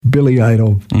Billy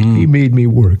Idol. He made me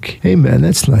work. Hey, man,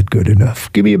 that's not good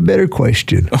enough. Give me a better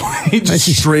question. He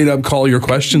just straight up call your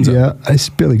questions up. Yeah, I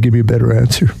said, Billy, give me a better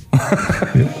answer.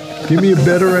 Yeah. Give me a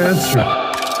better answer.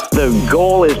 The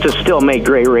goal is to still make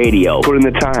great radio. Put in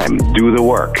the time, do the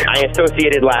work. I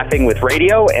associated laughing with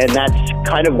radio, and that's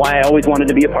kind of why I always wanted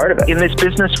to be a part of it. In this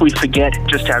business, we forget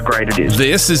just how great it is.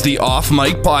 This is the Off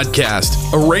Mic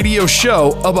Podcast, a radio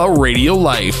show about radio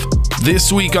life.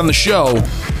 This week on the show,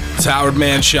 it's Howard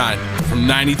Mandshein from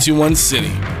 92.1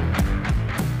 CITI.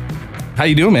 How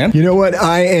you doing, man? You know what?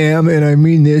 I am, and I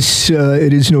mean this,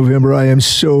 it is November. I am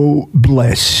so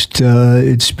blessed.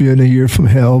 It's been a year from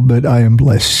hell, but I am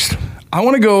blessed. I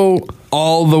want to go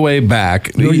all the way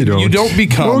back. No, you don't. You don't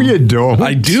become... No, you don't.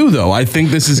 I do, though. I think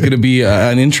this is going to be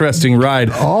an interesting ride.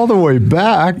 All the way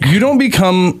back? You don't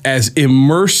become as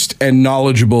immersed and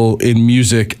knowledgeable in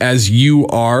music as you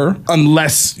are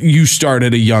unless you start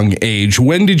at a young age.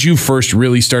 When did you first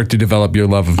really start to develop your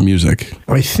love of music?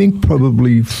 I think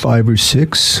probably 5 or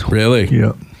 6. Really?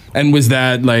 Yeah. And was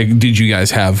that like, did you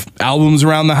guys have albums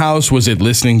around the house? Was it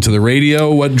listening to the radio?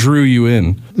 What drew you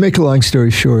in? Make a long story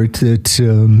short, that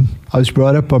I was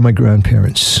brought up by my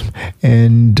grandparents,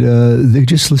 and they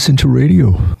just listened to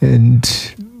radio. And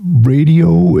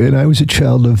I was a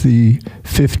child of the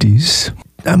 50s.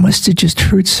 I must have just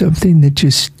heard something that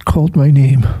just called my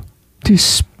name.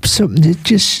 Just something that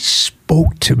just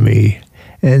spoke to me.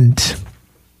 And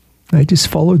I just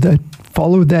followed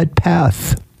that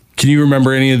path. Can you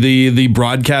remember any of the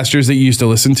broadcasters that you used to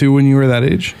listen to when you were that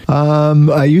age?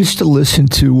 I used to listen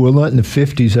to, well, not in the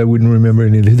 50s. I wouldn't remember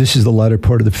any of this. This is the latter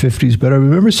part of the 50s, but I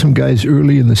remember some guys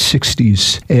early in the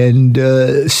 60s. And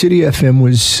CITI FM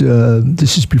was,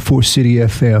 this is before CITI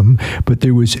FM, but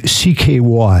there was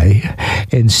CKY.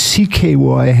 And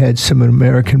CKY had some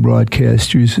American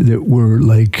broadcasters that were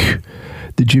like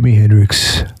the Jimi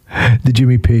Hendrix, the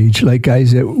Jimmy Page, like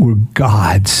guys that were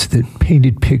gods, that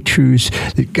painted pictures,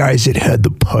 that guys that had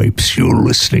the pipes you're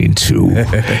listening to.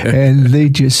 And they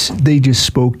just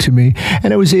spoke to me.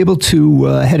 And I was able to,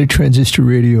 had a transistor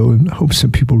radio, and I hope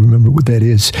some people remember what that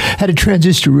is. Had a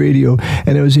transistor radio,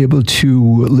 and I was able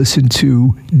to listen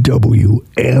to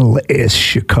WLS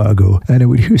Chicago. And I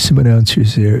would hear some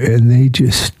announcers there, and they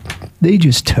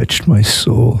just touched my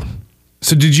soul.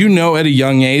 So did you know at a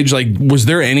young age, like, was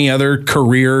there any other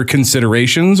career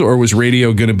considerations, or was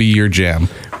radio going to be your jam?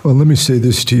 Well, let me say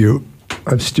this to you.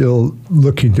 I'm still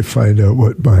looking to find out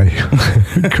what my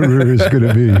career is going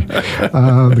to be.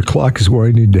 The clock is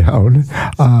winding down.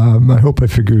 I hope I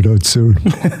figure it out soon.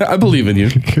 I believe in you.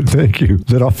 Thank you.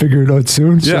 That I'll figure it out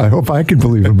soon? Yeah. So I hope I can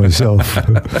believe in myself.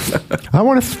 I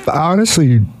want to,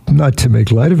 honestly, not to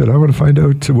make light of it, I want to find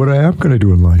out what I am going to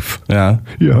do in life. Yeah.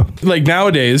 Yeah. Like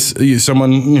nowadays,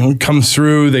 someone comes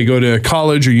through, they go to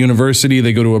college or university,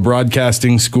 they go to a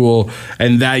broadcasting school,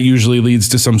 and that usually leads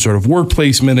to some sort of work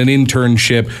placement, an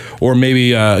internship, or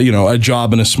maybe a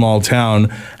job in a small town.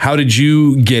 How did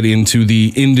you get into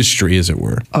the industry, as it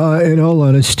were? In all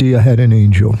honesty, I had an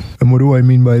angel. And what do I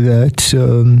mean by that?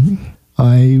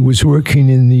 I was working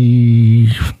in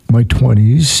my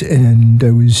 20s, and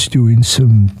I was doing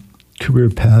some career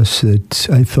paths that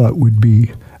I thought would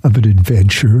be of an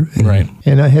adventure. Right.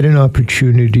 And I had an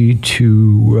opportunity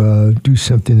to do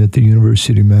something at the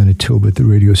University of Manitoba at the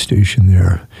radio station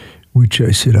there, which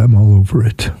I said, I'm all over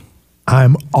it.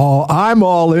 I'm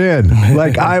all in.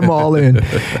 Like, I'm all in.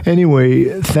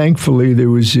 Anyway, thankfully, there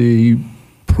was a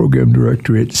program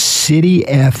director at CITI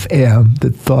FM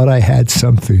that thought I had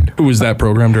something. Who was that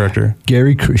program director?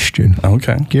 Gary Christian.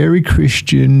 Okay. Gary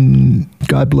Christian,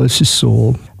 God bless his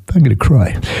soul, I'm going to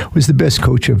cry, was the best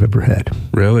coach I've ever had.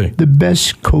 Really? The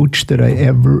best coach that I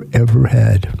ever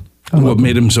had. What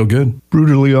made him so good?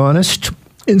 Brutally honest,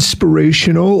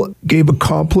 inspirational, gave a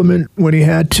compliment when he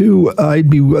had to.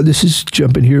 This is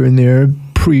jumping here and there,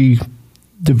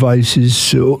 devices,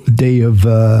 so day of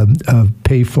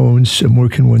payphones. I'm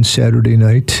working one Saturday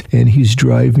night, and he's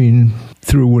driving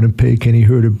through Winnipeg, and he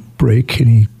heard a break, and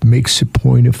he makes a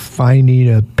point of finding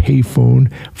a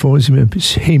payphone, phones him up,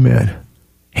 says, hey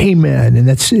man, and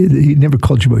that's it. He never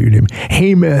called you by your name.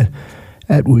 Hey man,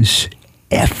 that was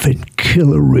effing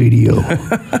killer radio.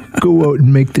 Go out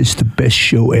and make this the best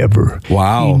show ever.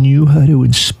 Wow. He knew how to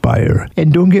inspire.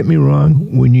 And don't get me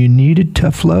wrong, when you needed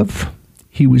tough love,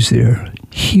 he was there.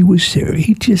 He was there.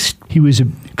 He was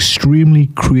an extremely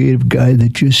creative guy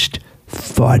that just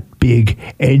thought big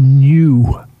and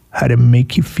knew how to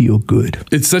make you feel good.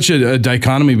 It's such a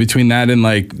dichotomy between that and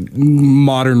like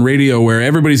modern radio, where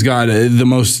everybody's got the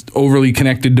most overly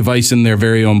connected device in their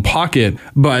very own pocket,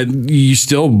 but you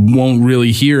still won't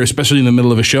really hear, especially in the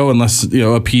middle of a show, unless a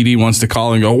PD wants to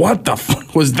call and go, "What the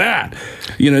fuck was that?"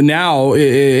 Now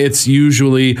it's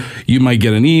usually you might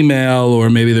get an email or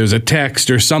maybe there's a text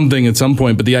or something at some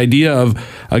point, but the idea of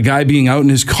a guy being out in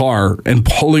his car and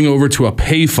pulling over to a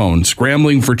payphone,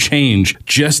 scrambling for change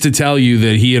just to tell you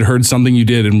that he had heard something you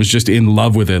did and was just in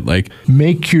love with it, like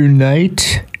make your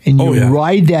night, and you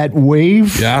ride that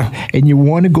wave, and you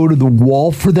want to go to the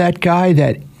wall for that guy,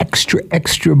 that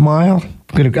extra mile.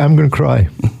 I'm gonna cry.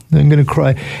 I'm going to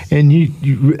cry. And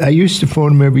I used to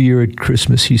phone him every year at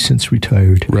Christmas. He's since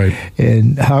retired. Right.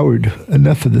 And Howard,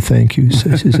 enough of the thank yous.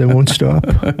 I says, I won't stop.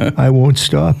 I won't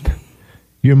stop.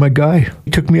 You're my guy.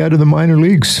 He took me out of the minor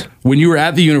leagues. When you were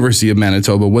at the University of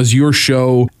Manitoba, was your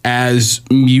show as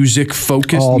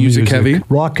music-focused, music-heavy?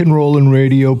 Rock and roll and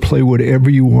radio, play whatever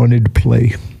you wanted to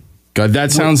play. God,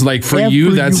 that sounds like, for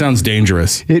you, that sounds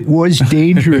dangerous. It was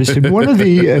dangerous. And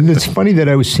and it's funny that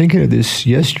I was thinking of this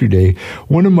yesterday,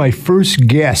 one of my first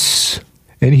guests,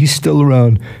 and he's still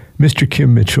around, Mr.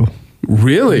 Kim Mitchell.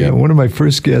 Really? Yeah, one of my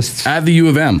first guests. At the U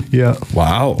of M? Yeah.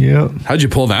 Wow. Yeah. How'd you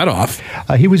pull that off?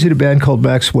 He was in a band called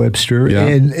Max Webster,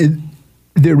 and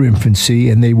their infancy,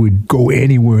 and they would go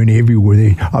anywhere and everywhere.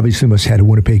 They obviously must have had a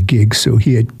Winnipeg gig, so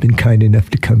he had been kind enough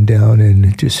to come down,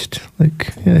 and just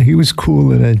he was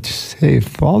cool. And I just, hey,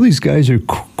 if all these guys are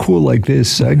cool like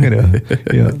this, I'm gonna,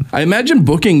 I imagine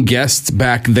booking guests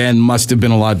back then must have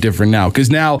been a lot different now, because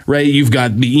now, right, you've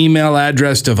got the email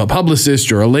address of a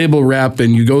publicist or a label rep,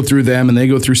 and you go through them, and they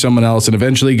go through someone else, and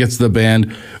eventually gets to the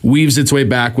band, weaves its way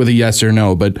back with a yes or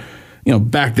no, but.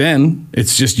 Back then,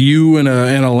 it's just you and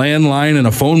a landline and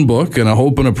a phone book and a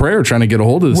hope and a prayer trying to get a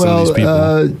hold of some of these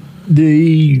people.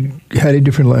 They had a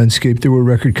different landscape. There were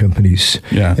record companies.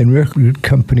 Yeah. And record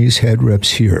companies had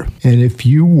reps here. And if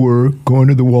you were going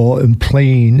to the wall and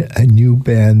playing a new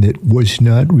band that was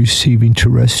not receiving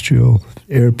terrestrial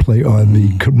airplay on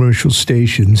the commercial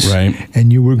stations, right,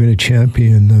 and you were going to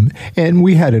champion them, and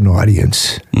we had an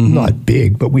audience, not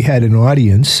big, but we had an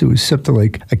audience. It was something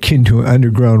like akin to an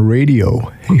underground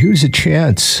radio. Hey, here's a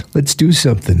chance. Let's do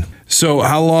something. So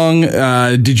how long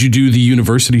did you do the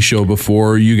university show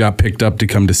before you got picked up to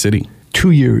come to CITI?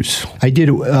 2 years. I did.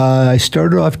 I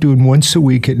started off doing once a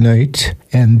week at night,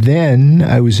 and then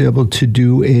I was able to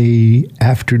do a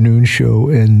afternoon show,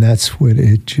 and that's when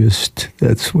I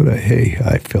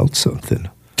felt something.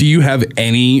 Do you have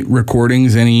any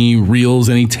recordings, any reels,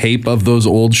 any tape of those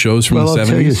old shows from the 70s? I'll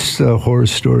tell you a horror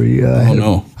story.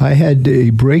 I had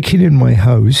a break-in in my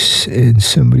house, and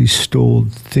somebody stole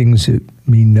things that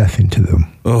mean nothing to them.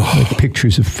 Like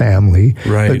pictures of family.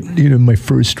 Right. But, my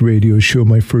first radio show,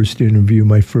 my first interview,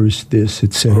 my first this,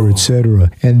 et cetera, et cetera.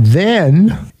 And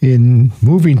then, in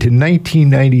moving to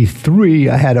 1993,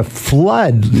 I had a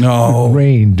flood. No.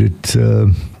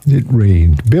 It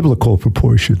rained. Biblical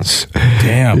proportions.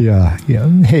 Damn. Yeah.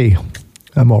 Hey,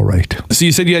 I'm all right. So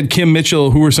you said you had Kim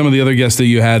Mitchell. Who were some of the other guests that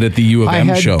you had at the U of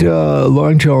M show? I had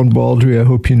Long John Baldry. I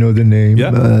hope you know the name. Yeah.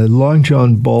 Long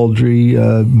John Baldry,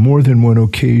 more than one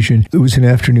occasion. It was an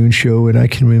afternoon show, and I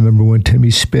can remember one time he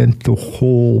spent there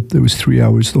was 3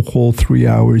 hours, the whole 3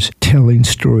 hours, telling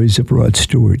stories of Rod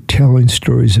Stewart, telling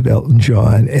stories of Elton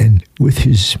John, and with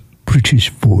his British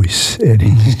voice and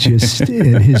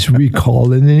his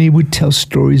recall, and then he would tell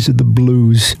stories of the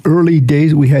blues. Early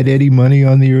days, we had Eddie Money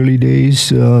on the early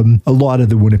days, a lot of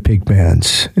the Winnipeg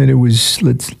bands, and it was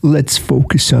let's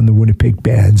focus on the Winnipeg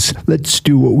bands. Let's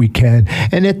do what we can.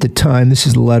 And at the time, this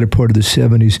is the latter part of the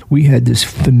 70s, we had this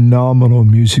phenomenal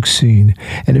music scene,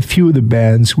 and a few of the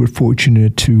bands were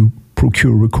fortunate to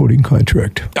procure a recording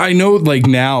contract. I know,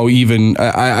 now even,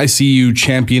 I see you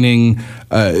championing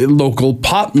local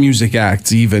pop music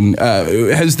acts even.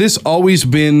 Has this always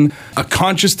been a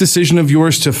conscious decision of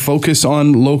yours to focus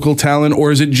on local talent,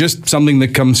 or is it just something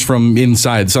that comes from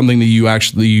inside, something that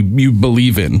you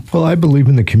believe in? Well, I believe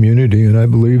in the community, and I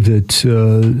believe that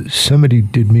somebody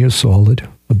did me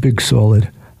a big solid.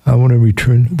 I want to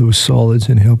return those solids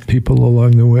and help people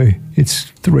along the way. It's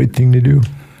the right thing to do.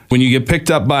 When you get picked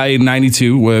up by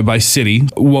 92, by CITI,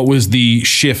 what was the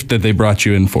shift that they brought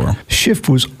you in for? Shift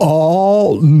was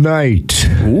all night.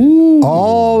 Ooh.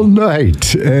 All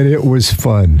night. And it was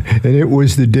fun. And it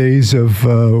was the days of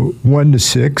 1 to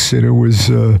 6, and it was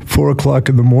 4 o'clock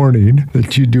in the morning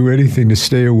that you'd do anything to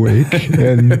stay awake.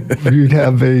 And you'd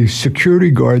have a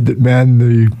security guard that manned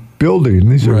the building.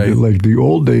 These are like the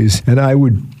old days. And I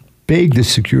would beg the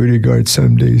security guard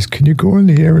some days, can you go on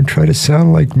the air and try to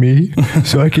sound like me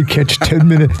so I could catch 10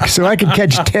 minutes?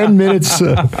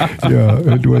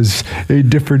 It was a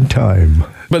different time.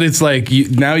 But it's like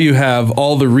now you have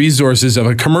all the resources of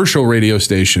a commercial radio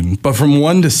station, but from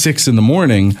 1 to 6 in the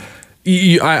morning,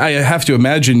 I have to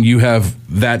imagine you have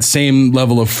that same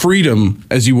level of freedom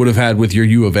as you would have had with your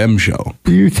U of M show.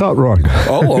 You thought wrong.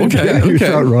 Oh, okay. You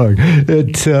thought wrong.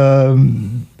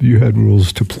 You had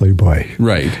rules to play by.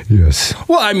 Right. Yes.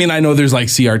 Well, I mean, I know there's like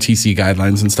CRTC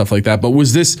guidelines and stuff like that, but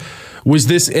was this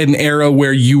an era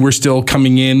where you were still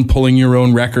coming in, pulling your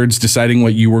own records, deciding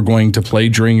what you were going to play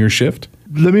during your shift?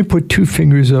 Let me put 2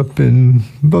 fingers up and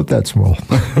about that small.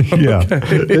 Yeah,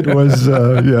 it was,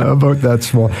 about that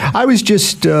small. I was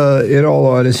just, in all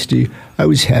honesty, I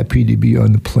was happy to be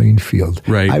on the playing field.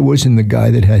 Right. I wasn't the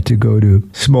guy that had to go to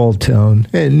small town,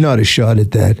 and not a shot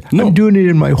at that. No. I'm doing it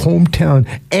in my hometown,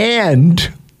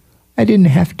 and I didn't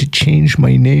have to change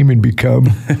my name and become,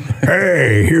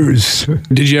 hey, here's...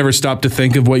 Did you ever stop to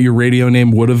think of what your radio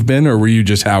name would have been, or were you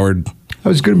just Howard? I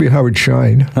was going to be Howard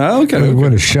Shine. Oh, okay. I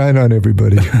want to shine on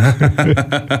everybody.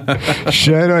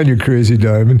 Shine on, you crazy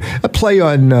diamond. A play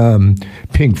on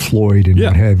Pink Floyd and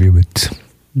what have you.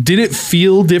 Did it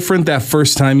feel different that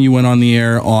first time you went on the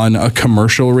air on a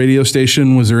commercial radio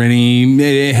station? Was there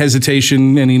any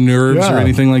hesitation, any nerves or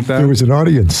anything like that? There was an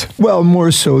audience. Well, more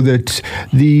so that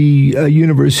the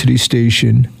university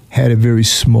station had a very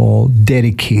small,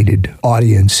 dedicated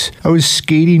audience. I was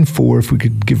skating for, if we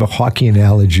could give a hockey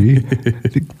analogy,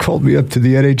 they called me up to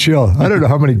the NHL. I don't know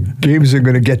how many games I'm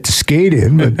going to get to skate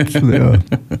in, but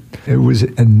it was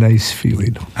a nice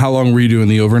feeling. How long were you doing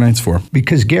the overnights for?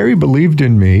 Because Gary believed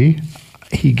in me.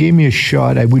 He gave me a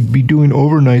shot. I would be doing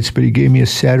overnights, but he gave me a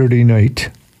Saturday night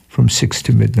from 6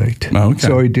 to midnight. Oh,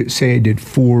 okay. So I did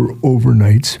 4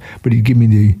 overnights, but he'd give me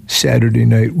the Saturday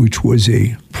night, which was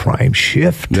a prime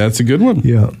shift. That's a good one.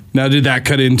 Yeah. Now, did that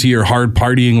cut into your hard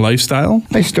partying lifestyle?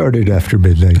 I started after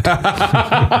midnight.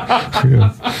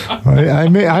 Yeah.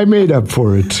 I made up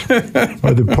for it.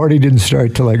 The party didn't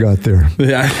start till I got there.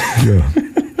 Yeah.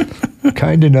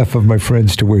 Kind enough of my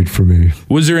friends to wait for me.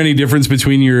 Was there any difference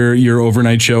between your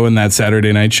overnight show and that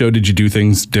Saturday night show? Did you do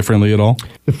things differently at all?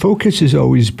 The focus has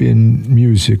always been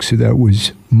music, so that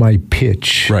was my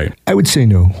pitch. Right. I would say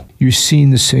no. You're seeing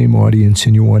the same audience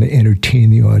and you want to entertain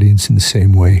the audience in the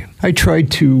same way. I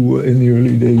tried to, in the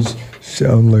early days,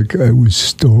 sound like I was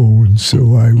stoned,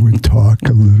 so I would talk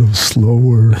a little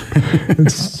slower.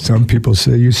 And some people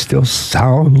say, you still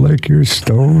sound like you're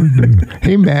stoned. And,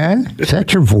 hey, man, is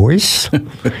that your voice?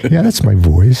 Yeah, that's my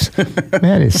voice.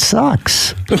 Man, it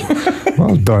sucks.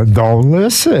 Well, don't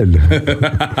listen.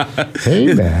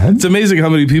 Hey, man. It's amazing how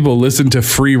many people listen to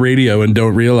free radio and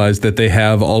don't realize that they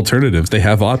have alternatives. They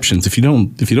have options. If you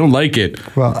don't like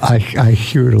it. Well, I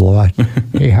hear it a lot.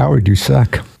 Hey, Howard, you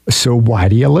suck. So why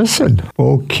do you listen?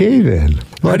 Okay, then.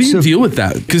 How do you deal with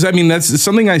that? Because, I mean, that's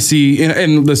something I see.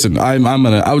 And listen, I'm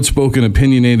an outspoken,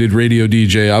 opinionated radio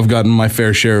DJ. I've gotten my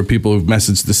fair share of people who've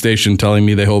messaged the station telling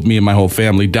me they hope me and my whole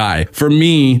family die. For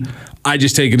me, I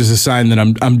just take it as a sign that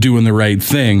I'm doing the right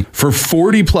thing. For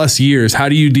 40 plus years, how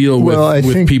do you deal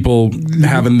with people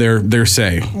having their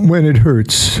say? When it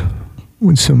hurts,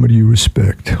 when somebody you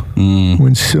respect,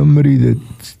 when somebody that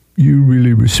you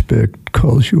really respect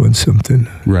calls you on something,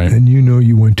 right, and you know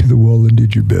you went to the wall and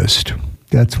did your best,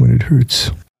 that's when it hurts.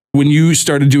 When you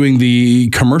started doing the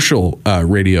commercial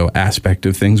radio aspect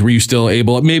of things, were you still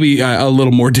able, maybe a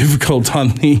little more difficult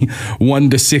on the 1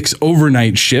 to 6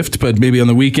 overnight shift, but maybe on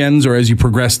the weekends or as you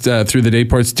progressed through the day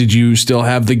parts, did you still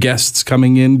have the guests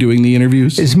coming in doing the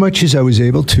interviews? As much as I was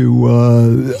able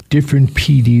to. Different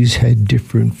PDs had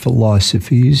different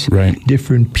philosophies. Right.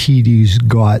 Different PDs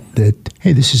got that,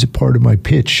 hey, this is a part of my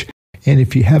pitch. And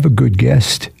if you have a good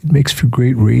guest, it makes for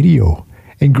great radio.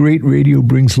 And great radio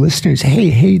brings listeners.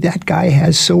 Hey, that guy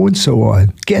has so-and-so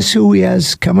on. Guess who he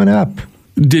has coming up?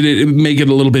 Did it make it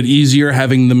a little bit easier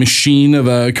having the machine of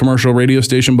a commercial radio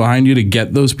station behind you to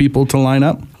get those people to line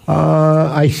up?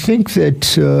 I think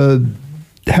that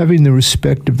having the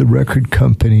respect of the record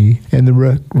company and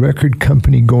the record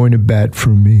company going to bat for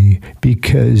me,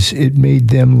 because it made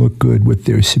them look good with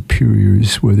their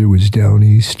superiors, whether it was down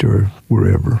east or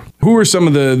wherever. Who were some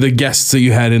of the guests that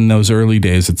you had in those early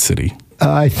days at CITI?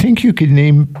 I think you could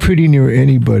name pretty near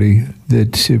anybody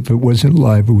that if it wasn't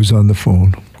live, it was on the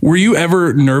phone. Were you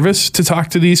ever nervous to talk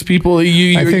to these people? I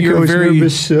think I was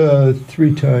nervous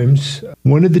 3 times.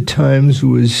 One of the times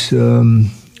was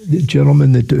the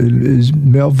gentleman that is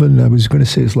Melvin, I was going to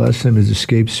say his last name, it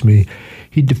escapes me.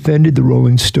 He defended the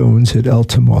Rolling Stones at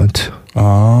Altamont.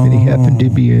 Oh. And he happened to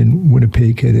be in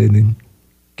Winnipeg at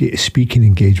a speaking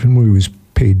engagement where he was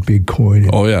paid big coin.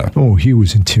 Oh, yeah. Oh, he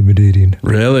was intimidating.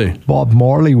 Really? Bob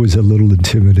Marley was a little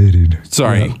intimidating.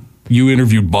 Sorry, you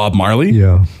interviewed Bob Marley?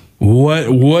 Yeah.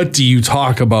 What do you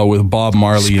talk about with Bob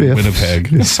Marley in Winnipeg?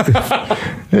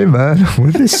 Hey, man,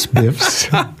 with the spiffs.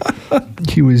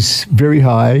 He was very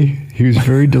high. He was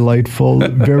very delightful,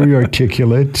 very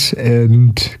articulate,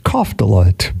 and coughed a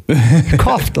lot.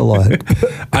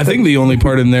 I think the only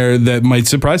part in there that might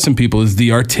surprise some people is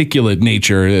the articulate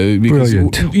nature. Because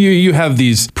Brilliant. You have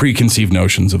these preconceived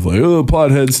notions of like, oh,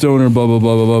 pothead, stoner, blah, blah,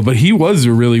 blah, blah, blah. But he was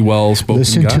a really well-spoken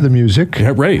Listen guy. to the music.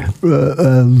 Yeah, right.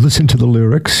 Listen to the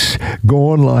lyrics. Go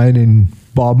online and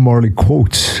Bob Marley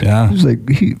quotes. Yeah. It was like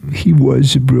he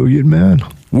was a brilliant man.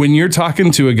 When you're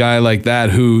talking to a guy like that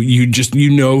who you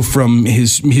know from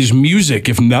his music,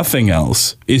 if nothing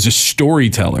else, is a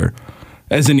storyteller,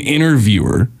 as an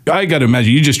interviewer, I got to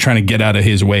imagine you're just trying to get out of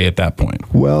his way at that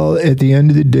point. Well, at the end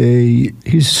of the day,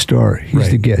 he's a star.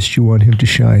 He's the guest. You want him to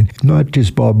shine. Not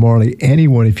just Bob Marley.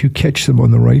 Anyone, if you catch them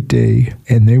on the right day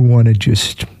and they want to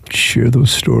just share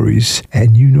those stories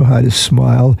and you know how to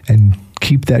smile and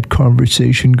keep that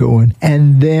conversation going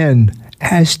and then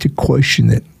ask a question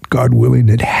that, God willing,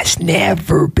 it has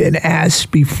never been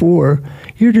asked before,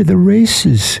 you're to the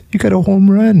races. You got a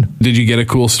home run. Did you get a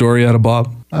cool story out of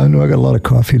Bob? I know I got a lot of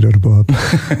coffee out of Bob.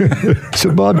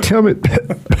 So Bob, tell me,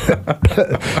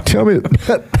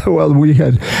 well, we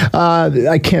had,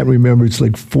 I can't remember, it's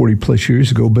like 40 plus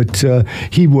years ago, but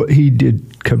he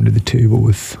did come to the table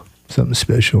with something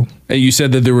special. And you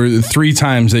said that there were 3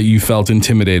 times that you felt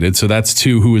intimidated. So that's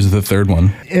 2. Who was the third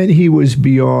one? And he was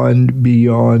beyond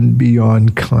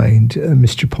kind,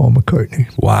 Mr. Paul McCartney.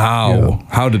 Wow. Yeah.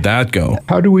 How did that go?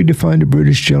 How do we define a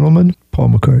British gentleman? Paul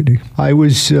McCartney. I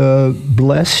was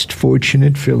blessed,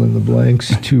 fortunate, fill in the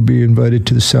blanks, to be invited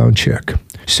to the sound check.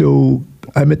 So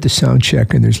I'm at the sound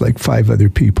check and there's like 5 other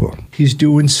people. He's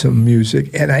doing some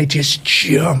music and I just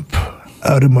jump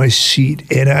out of my seat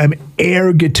and I'm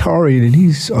air guitaring and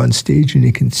he's on stage and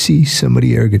he can see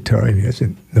somebody air guitaring. He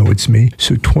doesn't know it's me.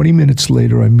 So 20 minutes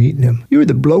later I'm meeting him. You're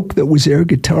the bloke that was air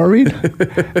guitaring?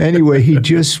 Anyway, he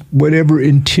just, whatever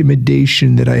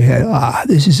intimidation that I had,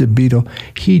 this is a Beatle,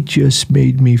 he just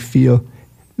made me feel,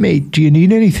 mate, do you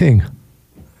need anything?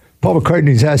 Paul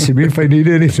McCartney's asking me if I need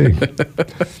anything.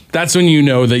 That's when you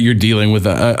know that you're dealing with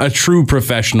a true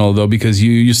professional, though, because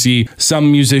you see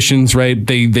some musicians, right?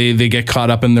 They get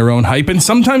caught up in their own hype, and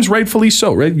sometimes rightfully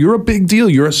so, right? You're a big deal.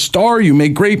 You're a star. You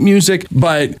make great music,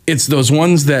 but it's those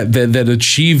ones that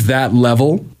achieve that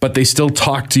level, but they still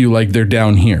talk to you like they're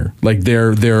down here, like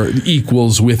they're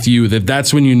equals with you.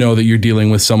 That's when you know that you're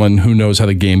dealing with someone who knows how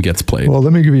the game gets played. Well,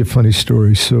 let me give you a funny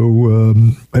story. So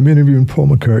I'm interviewing Paul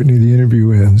McCartney. The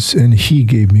interview ends. And he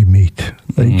gave me meat.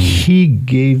 Like, he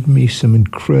gave me some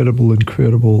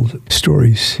incredible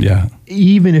stories. Yeah.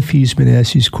 Even if he's been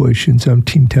asked these questions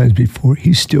umpteen times before,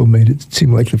 he still made it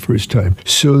seem like the first time.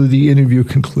 So the interview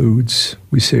concludes.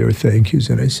 We say our thank yous.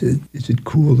 And I said, is it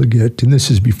cool to get, and this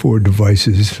is before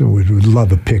devices, so we would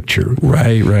love a picture.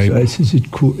 Right. So I said,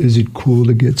 is it cool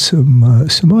to get some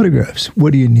autographs?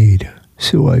 What do you need?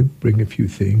 So I bring a few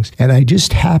things. And I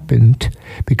just happened,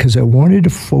 because I wanted to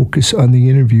focus on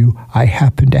the interview, I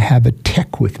happened to have a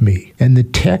tech with me. And the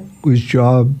tech's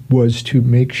job was to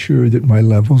make sure that my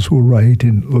levels were right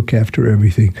and look after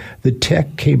everything. The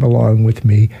tech came along with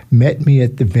me, met me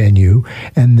at the venue,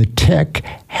 and the tech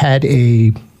had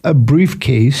a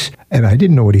briefcase, and I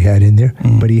didn't know what he had in there,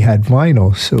 but he had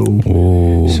vinyl.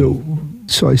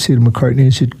 So I say to McCartney,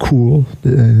 is it cool?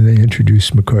 And they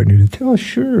introduced McCartney to tell us,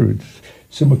 sure.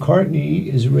 So McCartney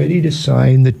is ready to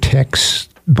sign the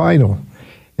text vinyl.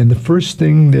 And the first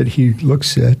thing that he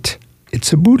looks at,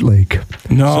 it's a bootleg.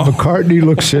 No. So McCartney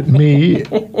looks at me,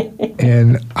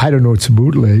 and I don't know it's a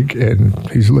bootleg. And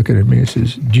he's looking at me and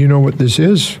says, do you know what this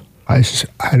is? I says,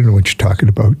 I don't know what you're talking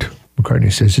about.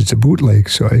 McCartney says, it's a bootleg.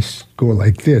 So I go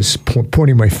like this,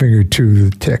 pointing my finger to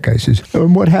the tech. I says,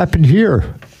 and what happened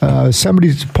here?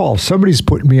 Somebody's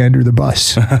putting me under the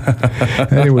bus.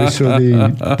 Anyway, so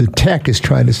the tech is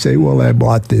trying to say, well, I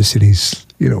bought this, and he's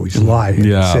lying,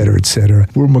 et cetera, et cetera.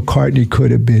 Where McCartney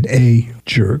could have been a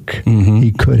jerk.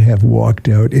 He could have walked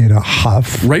out in a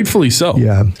huff. Rightfully so.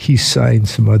 Yeah, he signed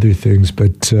some other things,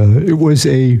 but it was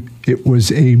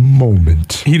a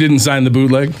moment. He didn't sign the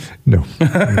bootleg? No.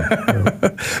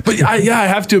 But I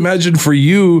have to imagine for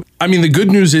you, I mean, the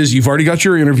good news is you've already got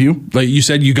your interview. Like you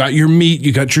said, you got your meat,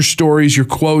 you got your stories, your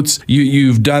quotes.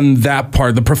 You've done that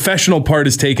part. The professional part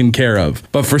is taken care of.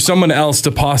 But for someone else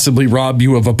to possibly rob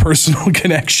you of a personal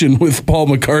connection with Paul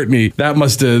McCartney, that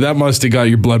must have got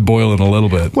your blood boiling a little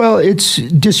bit. Well, it's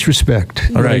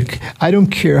disrespect. All right. I don't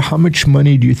care how much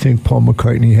money do you think Paul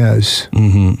McCartney has.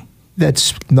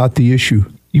 that's not the issue.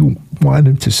 You want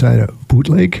him to sign a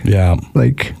bootleg? Yeah.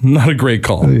 Like, not a great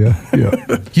call. Yeah.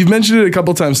 You've mentioned it a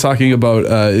couple times talking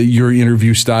about your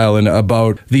interview style and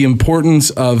about the importance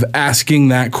of asking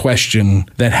that question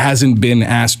that hasn't been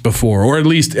asked before. Or at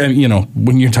least,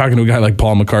 when you're talking to a guy like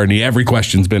Paul McCartney, every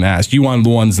question's been asked. You want the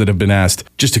ones that have been asked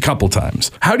just a couple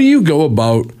times. How do you go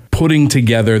about putting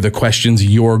together the questions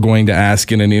you're going to ask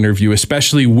in an interview,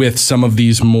 especially with some of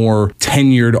these more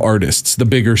tenured artists, the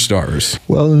bigger stars?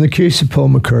 Well, in the case of Paul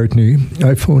McCartney,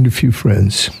 I phoned a few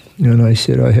friends and I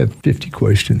said, I have 50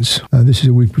 questions. This is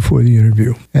a week before the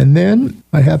interview. And then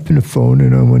I happened to phone,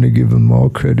 and I want to give him all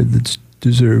credit that's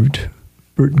deserved,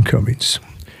 Burton Cummings.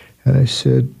 And I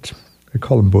said, I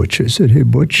call him Butch. I said, hey,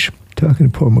 Butch, talking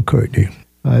to Paul McCartney.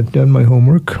 I've done my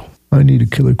homework. I need a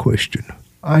killer question.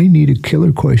 I need a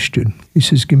killer question. He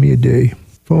says, give me a day.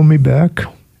 Phone me back,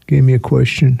 gave me a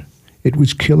question. It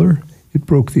was killer. It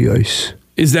broke the ice.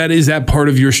 Is that part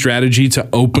of your strategy to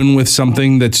open with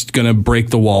something that's going to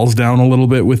break the walls down a little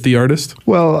bit with the artist?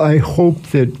 Well, I hope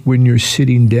that when you're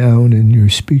sitting down and you're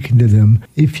speaking to them,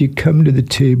 if you come to the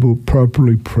table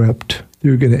properly prepped,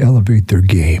 they're going to elevate their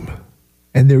game.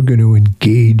 And they're going to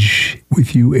engage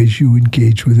with you as you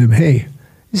engage with them. Hey,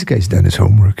 this guy's done his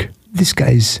homework. This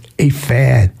guy's a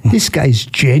fan. This guy's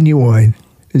genuine,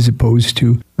 as opposed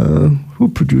to, who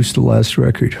produced the last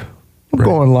record? We'll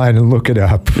go online and look it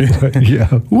up. Yeah.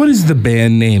 What does the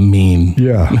band name mean?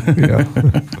 Yeah.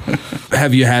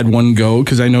 Have you had one go?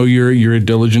 Because I know you're a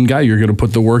diligent guy. You're going to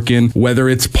put the work in, whether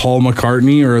it's Paul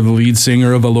McCartney or the lead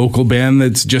singer of a local band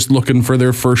that's just looking for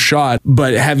their first shot.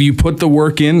 But have you put the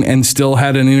work in and still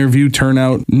had an interview turn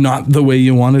out not the way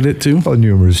you wanted it to? Well,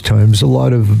 numerous times. A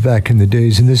lot of back in the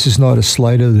days, and this is not a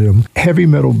slight of them, heavy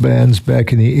metal bands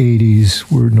back in the 80s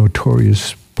were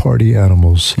notorious party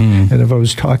animals. And if I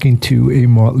was talking to a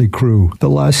motley crew, the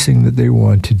last thing that they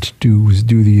wanted to do was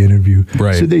do the interview.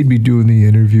 Right. So they'd be doing the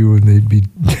interview and they'd be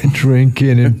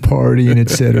drinking and partying,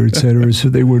 et cetera, so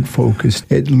they weren't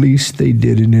focused. At least they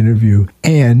did an interview.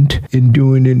 And in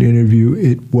doing an interview,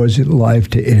 it wasn't live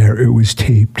to air, it was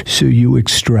taped. So you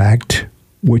extract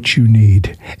what you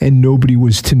need. And nobody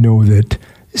was to know that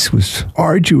this was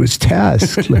arduous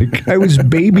task. Like, I was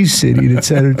babysitting, et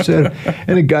cetera, et cetera.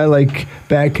 And a guy like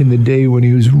back in the day when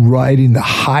he was riding the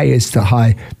highest to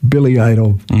high, Billy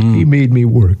Idol, he made me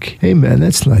work. Hey, man,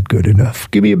 that's not good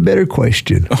enough. Give me a better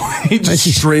question. He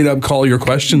just straight up call your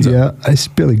questions up. Yeah, I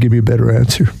said, Billy, give me a better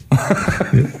answer.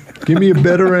 Yeah. Give me a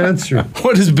better answer.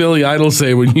 What does Billy Idol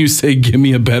say when you say, give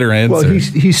me a better answer? Well,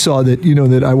 he saw that,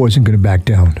 that I wasn't going to back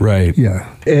down. Right.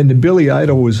 Yeah. And the Billy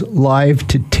Idol was live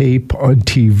to tape on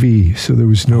TV, so there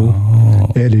was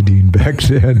no editing back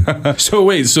then. So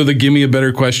wait, so the give me a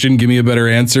better question, give me a better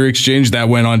answer exchange, that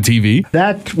went on TV?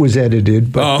 That was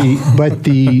edited, but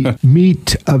the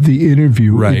meat of the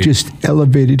interview, it just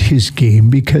elevated his game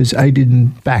because I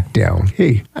didn't back down.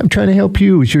 Hey, I'm trying to help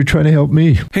you as you're trying to help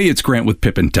me. Hey, it's Grant with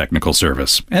Pippin Technical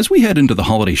Service. As we head into the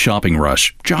holiday shopping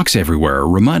rush, jocks everywhere are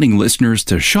reminding listeners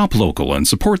to shop local and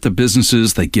support the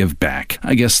businesses that give back.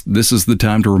 I guess this is the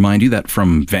time to remind you that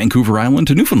from Vancouver Island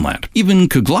to Newfoundland, even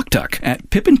Kugluktuk, at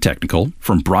Pippin Technical,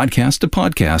 from broadcast to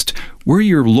podcast, we're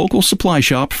your local supply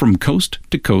shop from coast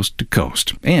to coast to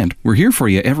coast. And we're here for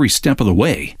you every step of the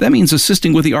way. That means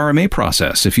assisting with the RMA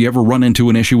process if you ever run into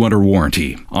an issue under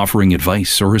warranty, offering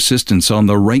advice or assistance on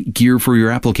the right gear for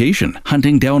your application,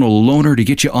 hunting down a loaner to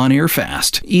get you on air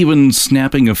fast, even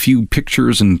snapping a few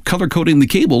pictures and color-coding the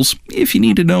cables if you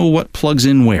need to know what plugs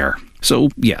in where. So,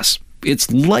 yes,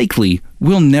 it's likely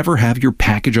we'll never have your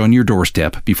package on your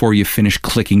doorstep before you finish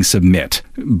clicking submit.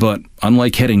 But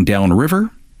unlike heading downriver,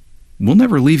 we'll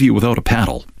never leave you without a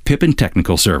paddle. Pippin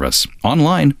Technical Service.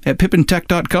 Online at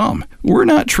pippintech.com. We're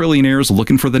not trillionaires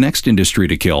looking for the next industry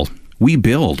to kill. We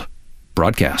build.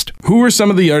 Broadcast. Who are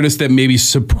some of the artists that maybe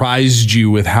surprised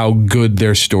you with how good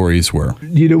their stories were?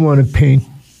 You don't want to paint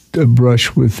a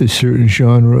brush with a certain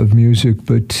genre of music,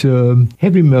 but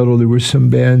heavy metal, there were some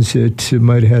bands that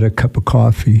might have had a cup of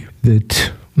coffee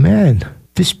that, man,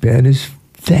 this band is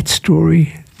that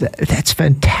story. That's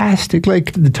fantastic.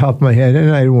 Like at the top of my head,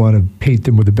 and I don't want to paint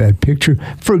them with a bad picture.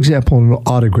 For example, an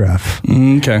Autograph,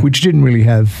 which didn't really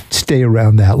stay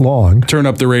around that long. Turn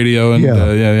up the radio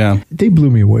and They blew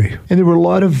me away. And there were a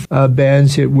lot of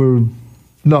bands that were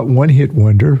not one-hit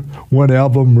wonder, one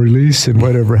album release and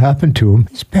whatever happened to them.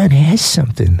 This band has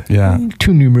something. Yeah.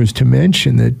 Too numerous to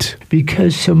mention that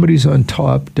because somebody's on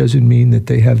top doesn't mean that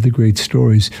they have the great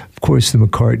stories. Of course, the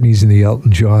McCartneys and the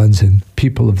Elton Johns and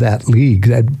people of that league,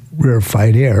 that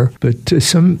rarefied air. But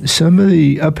some of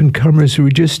the up-and-comers were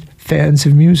just fans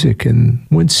of music. And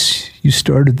once you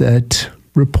started that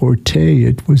reportee.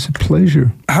 It was a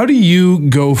pleasure. How do you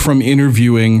go from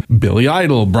interviewing Billy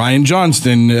Idol, Brian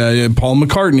Johnston, Paul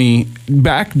McCartney,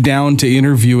 back down to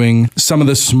interviewing some of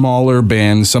the smaller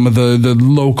bands, some of the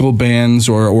local bands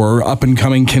or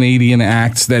up-and-coming Canadian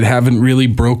acts that haven't really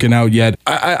broken out yet?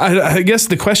 I guess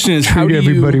the question is, how do you... Treat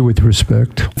everybody with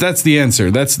respect. That's the answer.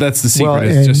 That's the secret. Well,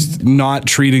 it's just not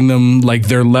treating them like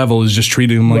their level, is just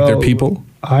treating them like they're people.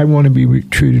 I want to be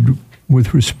treated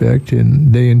with respect,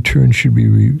 and they in turn should be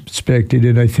respected.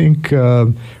 And I think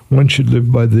one should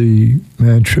live by the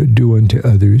mantra, do unto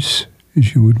others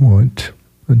as you would want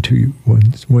unto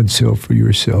oneself for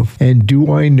yourself. And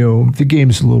do I know, the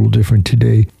game's a little different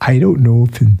today. I don't know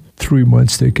if in 3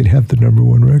 months they could have the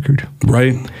 #1 record.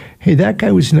 Right. Hey, that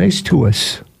guy was nice to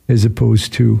us, as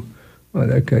opposed to, well,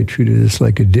 that guy treated us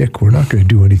like a dick. We're not going to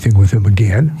do anything with him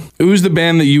again. Who's the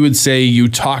band that you would say you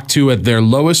talked to at their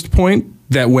lowest point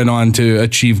that went on to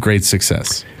achieve great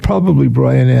success? Probably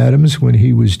Bryan Adams when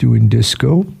he was doing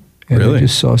disco. And Really? I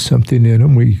just saw something in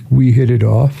him. We hit it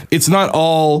off. It's not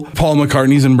all Paul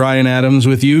McCartney's and Bryan Adams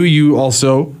with you. You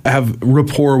also have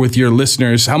rapport with your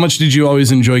listeners. How much did you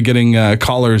always enjoy getting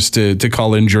callers to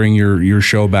call in during your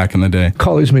show back in the day?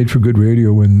 Callers made for good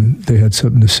radio when they had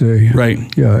something to say. Right.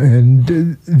 Yeah,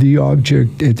 and the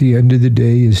object at the end of the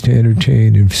day is to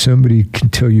entertain. If somebody can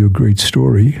tell you a great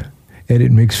story and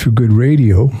it makes for good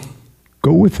radio,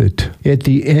 go with it. At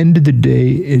the end of the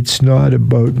day, it's not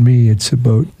about me. It's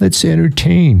about, let's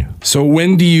entertain. So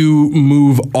when do you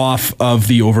move off of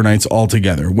the overnights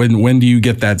altogether? When do you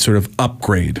get that sort of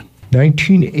upgrade?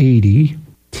 1980,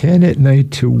 10 at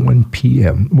night to 1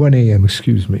 a.m.,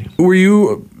 excuse me. Were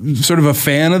you sort of a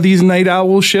fan of these night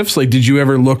owl shifts? Like, did you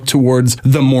ever look towards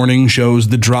the morning shows,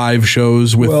 the drive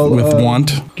shows with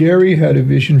want? Gary had a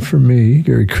vision for me,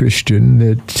 Gary Christian,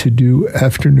 that to do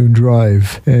afternoon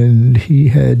drive. And he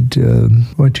had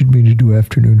wanted me to do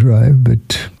afternoon drive,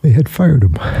 but they had fired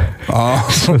him. Oh.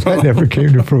 So that never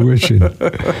came to fruition.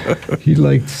 He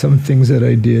liked some things that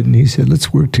I did, and he said,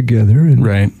 let's work together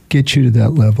and get you to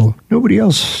that level. Nobody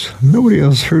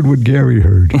else heard what Gary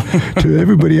heard. To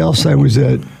everybody else, I was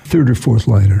that third or fourth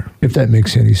liner, if that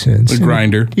makes any sense. The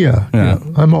grinder. Yeah.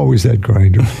 I'm always that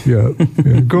grinder. Yeah.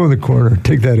 Go in the corner,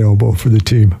 take that elbow for the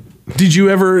team. Did you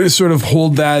ever sort of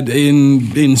hold that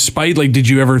in spite? Like, did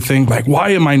you ever think, like, why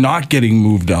am I not getting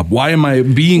moved up? Why am I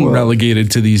being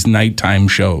relegated to these nighttime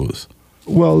shows?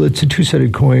 Well, it's a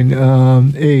two-sided coin.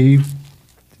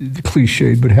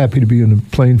 Cliched, but happy to be in the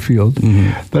playing field.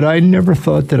 Mm-hmm. But I never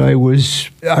thought that I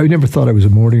was a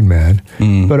morning man.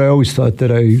 Mm. But I always thought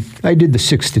that I did the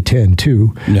 6 to 10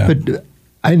 too. Yeah. But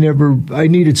I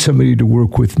needed somebody to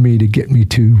work with me to get me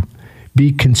to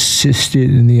be consistent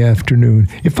in the afternoon.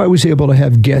 If I was able to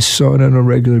have guests on a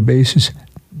regular basis,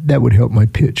 that would help my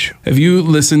pitch. Have you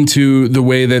listened to the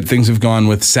way that things have gone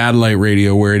with satellite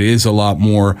radio, where it is a lot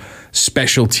more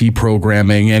specialty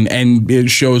programming and it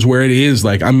shows where it is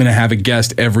like, I'm going to have a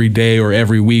guest every day or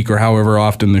every week or however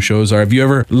often the shows are? Have you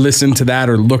ever listened to that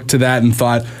or looked to that and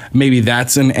thought maybe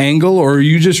that's an angle, or are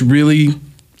you just really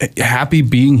happy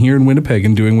being here in Winnipeg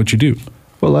and doing what you do?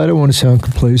 Well, I don't want to sound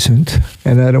complacent,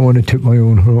 and I don't want to tip my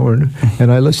own horn.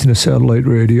 And I listen to satellite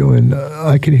radio, and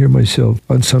I can hear myself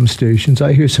on some stations.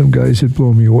 I hear some guys that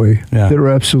blow me away. Yeah. They're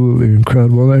absolutely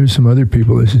incredible. And I hear some other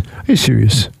people that say, are you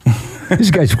serious?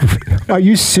 This guy's, are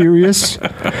you serious?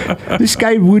 This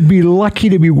guy would be lucky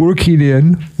to be working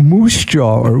in Moose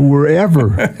Jaw or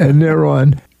wherever, and they're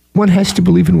on. One has to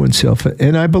believe in oneself,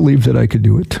 and I believe that I could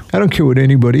do it. I don't care what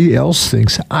anybody else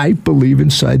thinks. I believe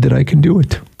inside that I can do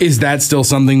it. Is that still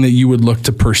something that you would look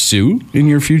to pursue in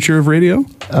your future of radio?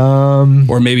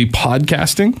 Or maybe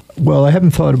podcasting? Well, I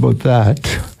haven't thought about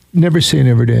that. Never say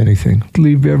never to anything.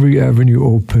 Leave every avenue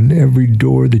open, every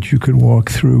door that you can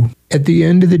walk through. At the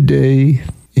end of the day,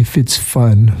 if it's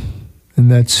fun,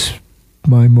 and that's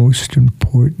my most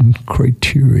important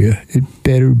criteria, it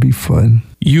better be fun.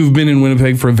 You've been in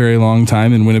Winnipeg for a very long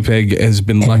time, and Winnipeg has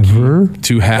been lucky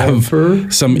to have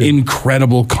some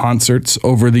incredible concerts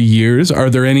over the years. Are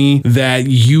there any that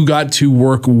you got to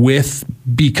work with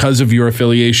because of your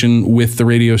affiliation with the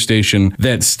radio station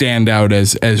that stand out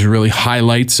as really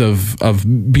highlights of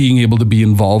being able to be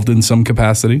involved in some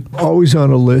capacity? Always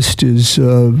on a list is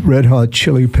Red Hot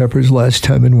Chili Peppers' last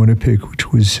time in Winnipeg,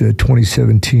 which was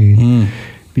 2017,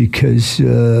 because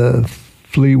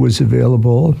Flea was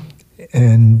available.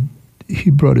 And he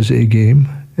brought his A game,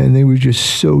 and they were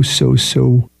just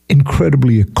so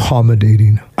incredibly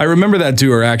accommodating. I remember that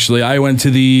tour, actually. I went to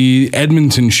the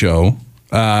Edmonton show.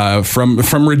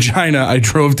 From Regina, I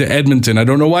drove to Edmonton. I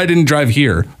don't know why I didn't drive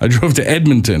here. I drove to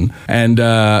Edmonton. And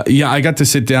I got to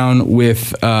sit down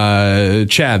with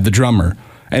Chad, the drummer.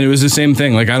 And it was the same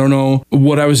thing. Like, I don't know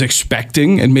what I was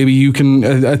expecting, and maybe you can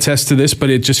attest to this, but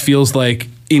it just feels like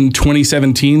in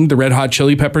 2017, the Red Hot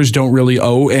Chili Peppers don't really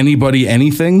owe anybody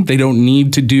anything. They don't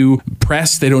need to do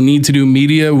press. They don't need to do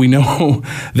media. We know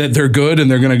that they're good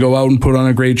and they're going to go out and put on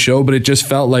a great show. But it just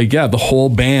felt like, yeah, the whole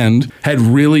band had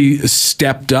really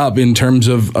stepped up in terms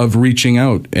of reaching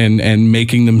out and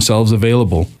making themselves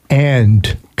available.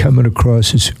 And coming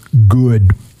across as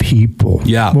good people.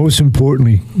 Yeah. Most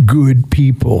importantly, good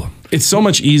people. It's so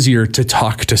much easier to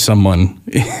talk to someone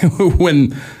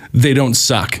when they don't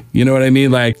suck. You know what I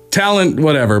mean? Like, talent,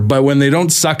 whatever. But when they don't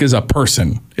suck as a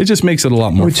person, it just makes it a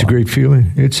lot more It's fun. a great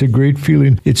feeling. It's a great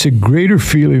feeling. It's a greater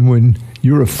feeling when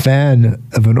you're a fan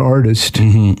of an artist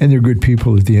and they're good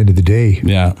people at the end of the day.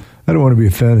 Yeah. I don't want to be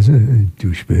a fan of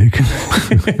douchebag.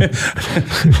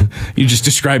 You just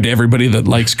described everybody that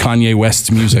likes Kanye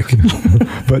West's music.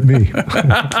 But me.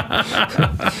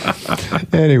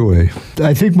 Anyway,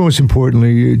 I think most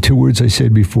importantly, two words I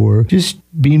said before, just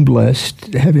being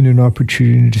blessed, having an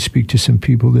opportunity to speak to some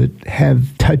people that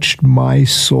have touched my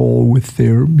soul with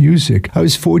their music. I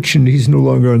was fortunate he's no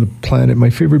longer on the planet. My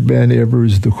favorite band ever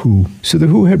is The Who. So The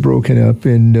Who had broken up,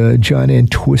 and John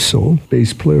Entwistle,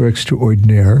 bass player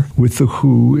extraordinaire with The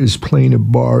Who, is playing a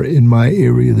bar in my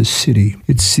area of the city.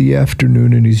 It's the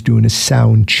afternoon, and he's doing a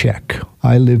sound check.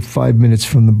 I live 5 minutes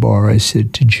from the bar. I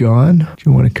said to John, do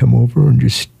you want to come over and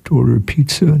just order a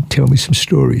pizza and tell me some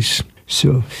stories?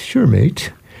 So, sure,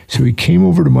 mate. So he came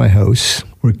over to my house.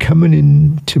 We're coming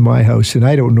into my house, and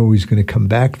I don't know he's going to come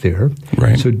back there.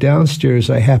 Right. So downstairs,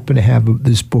 I happen to have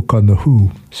this book on The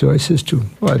Who. So I says to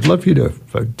him, well, I'd love you to,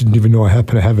 I didn't even know I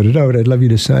happen to have it out, I'd love you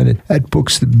to sign it. That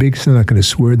book's the biggest, I'm not going to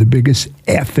swear, the biggest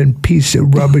effing piece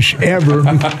of rubbish ever.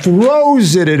 And he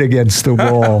throws it against the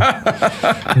wall.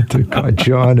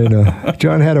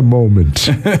 John had a moment.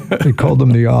 They called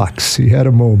him the Ox. He had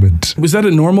a moment. Was that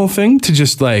a normal thing to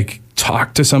just like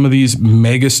talk to some of these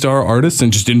megastar artists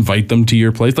and just invite them to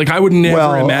your place? Like, I would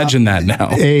never imagine that now.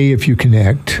 A, if you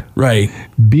connect. Right.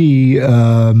 B,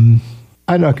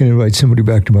 I'm not going to invite somebody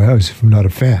back to my house if I'm not a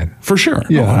fan. For sure.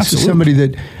 Yeah, Oh, so absolutely. somebody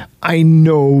that I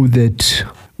know that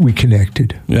we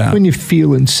connected. Yeah. When you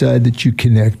feel inside that you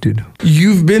connected.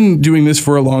 You've been doing this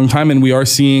for a long time, and we are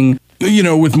seeing, you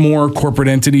know, with more corporate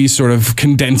entities sort of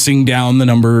condensing down the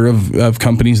number of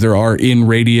companies there are in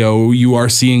radio, you are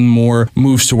seeing more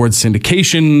moves towards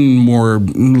syndication, more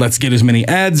let's get as many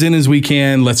ads in as we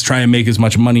can, let's try and make as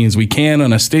much money as we can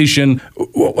on a station.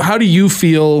 How do you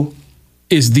feel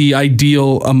is the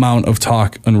ideal amount of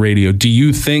talk on radio? Do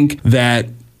you think that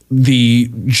the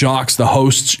jocks, the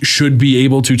hosts, should be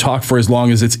able to talk for as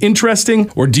long as it's interesting,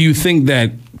 or do you think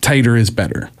that tighter is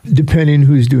better? Depending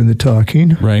who's doing the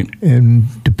talking. Right.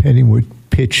 And depending what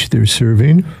pitch they're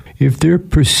serving. If they're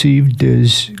perceived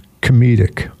as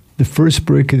comedic, the first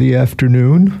break of the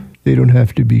afternoon, they don't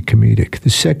have to be comedic. The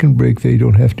second break, they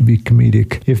don't have to be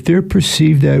comedic. If they're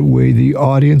perceived that way, the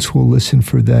audience will listen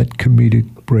for that comedic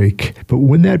break. But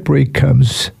when that break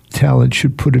comes, talent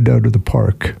should put it out of the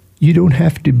park. You don't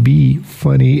have to be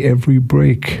funny every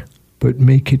break, but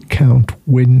make it count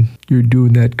when you're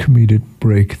doing that comedic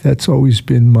break. That's always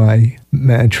been my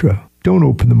mantra. Don't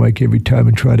open the mic every time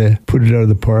and try to put it out of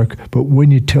the park, but when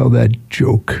you tell that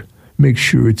joke, make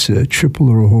sure it's a triple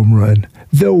or a home run.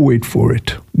 They'll wait for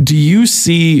it. Do you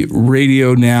see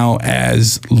radio now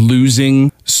as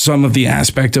losing some of the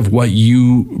aspect of what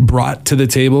you brought to the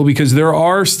table? Because there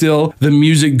are still the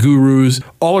music gurus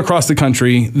all across the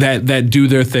country that do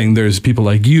their thing. There's people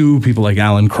like you, people like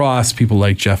Alan Cross, people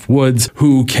like Jeff Woods,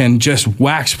 who can just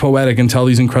wax poetic and tell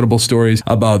these incredible stories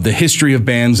about the history of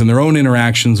bands and their own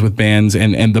interactions with bands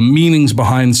and the meanings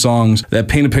behind songs that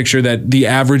paint a picture that the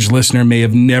average listener may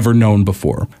have never known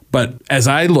before. But as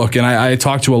I look, and I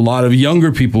talk to a lot of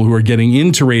younger people who are getting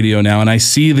into radio now, and I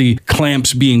see the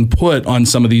clamps being put on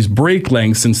some of these break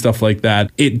lengths and stuff like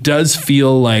that, it does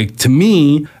feel like, to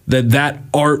me, that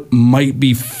art might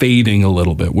be fading a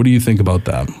little bit. What do you think about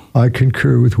that? I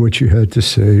concur with what you had to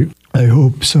say. I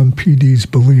hope some PDs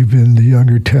believe in the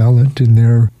younger talent and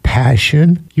their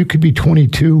passion. You could be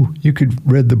 22. You could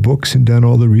read the books and done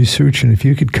all the research. And if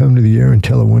you could come to the air and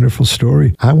tell a wonderful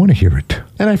story, I want to hear it.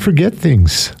 And I forget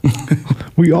things.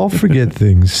 We all forget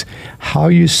things. How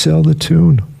you sell the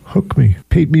tune. Hook me.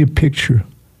 Paint me a picture.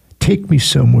 Take me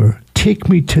somewhere. Take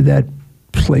me to that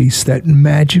place, that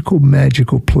magical,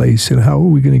 magical place. And how are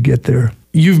we going to get there?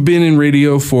 You've been in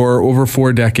radio for over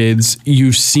 4 decades.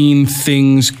 You've seen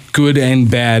things, good and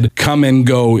bad, come and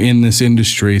go in this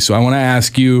industry. So I want to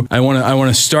ask you, I want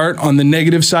to start on the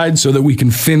negative side so that we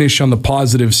can finish on the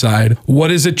positive side. What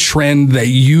is a trend that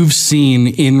you've seen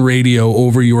in radio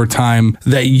over your time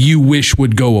that you wish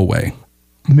would go away?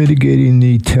 mitigating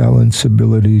the talent's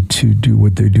ability to do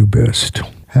what they do best.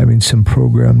 Having some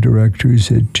program directors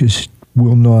that just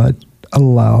will not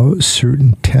allow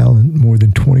certain talent more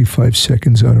than 25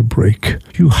 seconds on a break.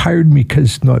 You hired me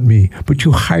because, not me, but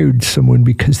you hired someone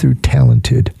because they're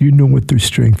talented. You know what their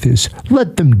strength is.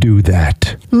 Let them do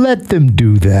that. Let them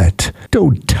do that.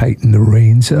 Don't tighten the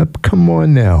reins up. Come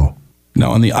on now.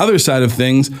 Now, on the other side of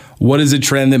things, what is a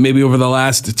trend that maybe over the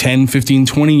last 10, 15,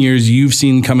 20 years you've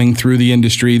seen coming through the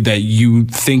industry that you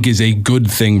think is a good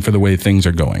thing for the way things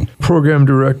are going? Program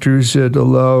directors that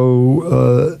allow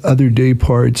other day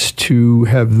parts to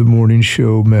have the morning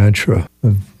show mantra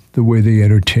of the way they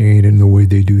entertain and the way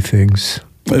they do things.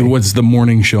 What's the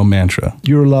morning show mantra?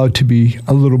 You're allowed to be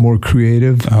a little more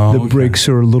creative. Oh, the breaks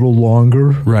are a little longer.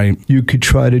 Right. You could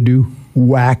try to do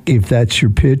whack, if that's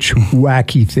your pitch,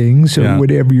 wacky things or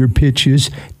whatever your pitch is.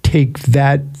 Take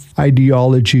that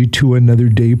ideology to another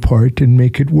day part and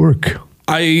make it work.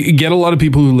 I get a lot of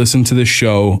people who listen to this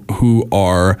show who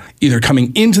are either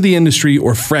coming into the industry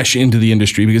or fresh into the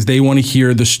industry because they want to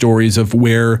hear the stories of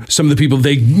where some of the people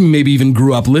they maybe even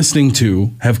grew up listening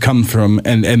to have come from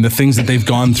and the things that they've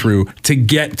gone through to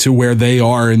get to where they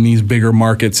are in these bigger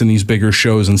markets and these bigger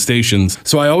shows and stations.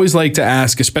 So I always like to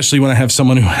ask, especially when I have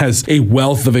someone who has a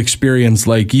wealth of experience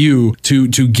like you, to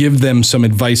give them some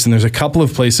advice. And there's a couple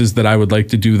of places that I would like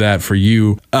to do that for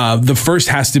you. The first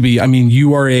has to be, I mean,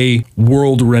 you are a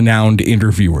world-renowned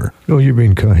interviewer. Oh, you're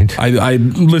being kind. I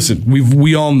listen,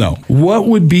 we all know. What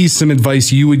would be some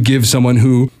advice you would give someone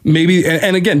who maybe,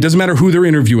 and again, doesn't matter who they're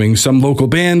interviewing, some local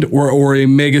band or a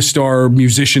megastar,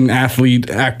 musician, athlete,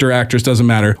 actor, actress, doesn't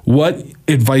matter. What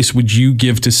advice would you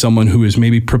give to someone who is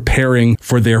maybe preparing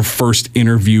for their first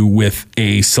interview with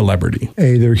a celebrity?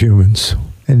 A, they're humans,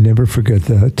 and never forget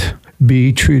that.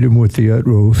 B, treat them with the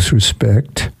utmost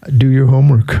respect. Do your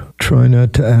homework. Try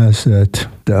not to ask that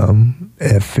dumb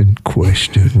effing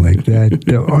question like that.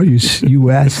 You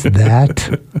asked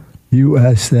that? You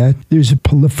asked that? There's a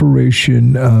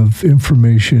proliferation of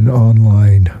information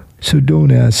online. So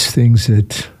don't ask things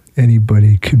that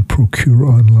anybody can procure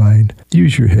online.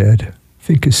 Use your head.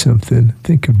 Think of something.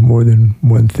 Think of more than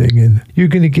one thing. And you're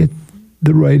going to get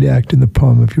the right act in the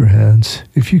palm of your hands.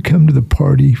 If you come to the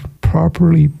party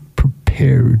properly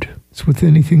prepared. It's with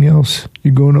anything else.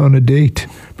 You're going on a date.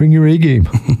 Bring your A game.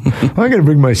 I'm going to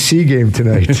bring my C game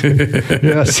tonight.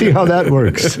 Yeah, see how that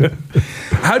works.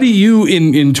 How do you,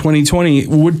 in 2020,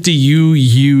 what do you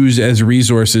use as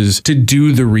resources to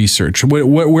do the research?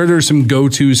 Where are some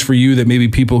go-tos for you that maybe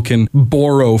people can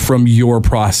borrow from your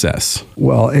process?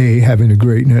 Well, A, having a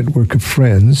great network of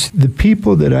friends. The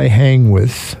people that I hang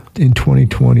with in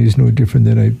 2020 is no different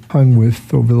than I hung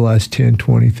with over the last 10,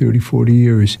 20, 30, 40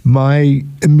 years. My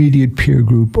immediate peer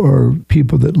group are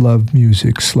people that love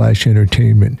music /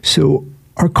 entertainment. So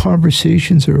our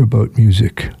conversations are about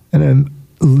music. And I'm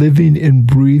living and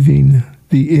breathing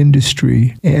the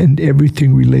industry and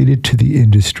everything related to the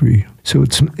industry. So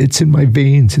it's in my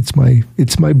veins, it's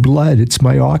my blood, it's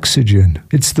my oxygen.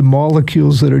 It's the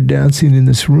molecules that are dancing in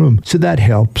this room. So that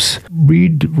helps.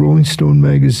 Read Rolling Stone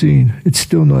magazine. It's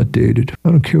still not dated.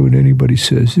 I don't care what anybody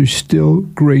says. There's still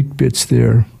great bits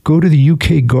there. Go to the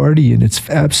UK Guardian. It's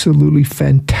absolutely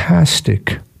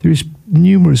fantastic. There's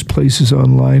numerous places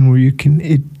online where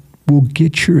it will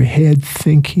get your head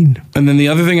thinking. And then the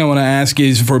other thing I want to ask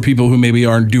is for people who maybe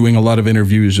aren't doing a lot of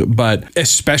interviews, but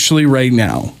especially right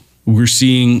now, we're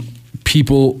seeing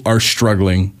people are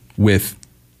struggling with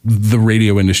the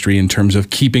radio industry in terms of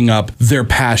keeping up their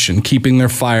passion, keeping their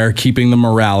fire, keeping the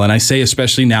morale. And I say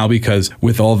especially now because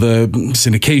with all the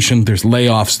syndication, there's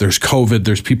layoffs, there's COVID,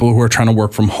 there's people who are trying to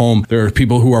work from home. There are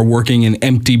people who are working in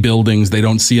empty buildings. They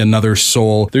don't see another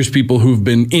soul. There's people who've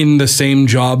been in the same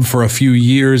job for a few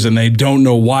years and they don't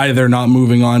know why they're not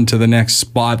moving on to the next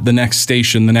spot, the next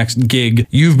station, the next gig.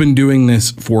 You've been doing this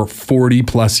for 40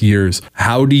 plus years.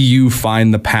 How do you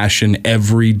find the passion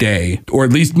every day, or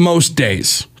at least most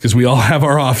days, because we all have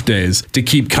our off days, to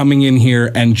keep coming in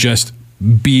here and just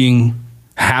being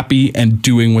happy and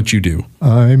doing what you do?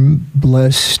 I'm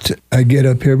blessed. I get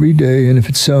up every day, and if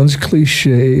it sounds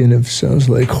cliche and if it sounds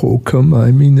like hokum,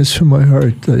 I mean this from my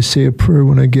heart. I say a prayer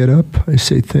when I get up. I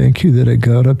say thank you that I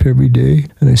got up every day,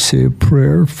 and I say a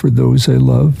prayer for those I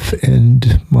love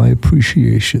and my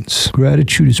appreciations.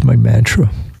 Gratitude is my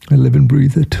mantra. I live and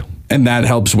breathe it. And that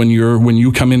helps when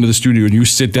you come into the studio and you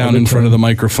sit down in front of the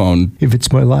microphone. If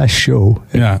it's my last show,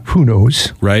 who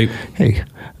knows? Right. Hey,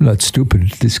 I'm not stupid.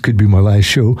 This could be my last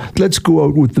show. Let's go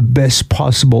out with the best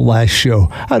possible last show.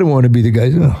 I don't want to be the guy,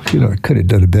 I could have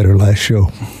done a better last show.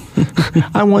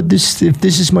 I want this, if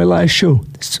this is my last show,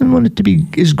 I want it to be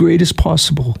as great as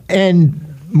possible.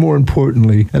 And more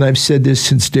importantly, and I've said this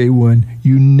since day one,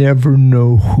 you never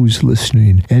know who's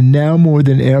listening. And now more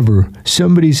than ever,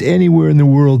 somebody's anywhere in the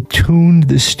world tuned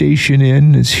the station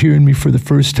in, is hearing me for the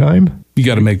first time. You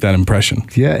got to make that impression.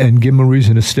 Yeah, and give them a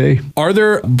reason to stay. Are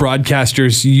there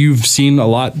broadcasters you've seen a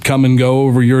lot come and go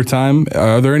over your time?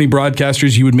 Are there any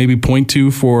broadcasters you would maybe point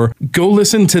to for, go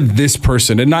listen to this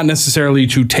person, and not necessarily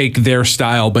to take their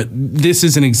style, but this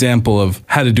is an example of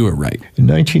how to do it right? In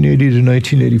 1980 to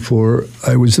 1984,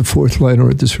 I was the fourth liner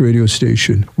at this radio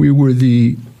station. We were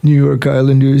the New York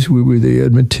Islanders, we were the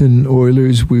Edmonton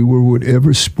Oilers, we were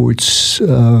whatever sports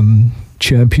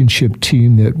championship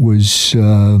team that was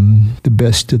the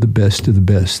best of the best of the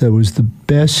best. That was the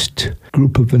best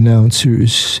group of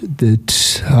announcers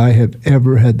that I have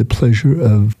ever had the pleasure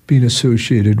of being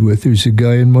associated with. There's a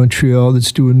guy in Montreal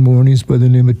that's doing mornings by the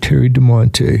name of Terry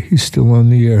DeMonte. He's still on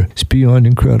the air. It's beyond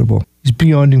incredible. He's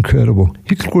beyond incredible.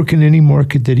 He could work in any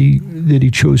market that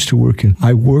he chose to work in.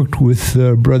 I worked with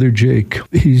Brother Jake.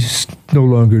 He's no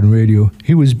longer in radio.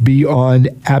 He was beyond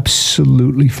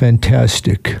absolutely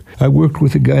fantastic. I worked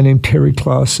with a guy named Terry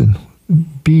Clausen.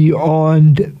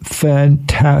 Beyond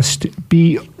fantastic.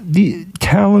 The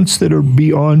talents that are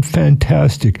beyond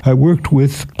fantastic. I worked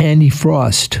with Andy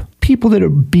Frost. People that are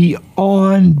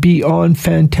beyond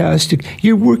fantastic.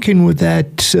 You're working with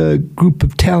that group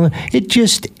of talent. It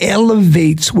just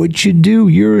elevates what you do.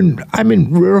 I'm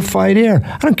in rarefied air.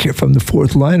 I don't care if I'm the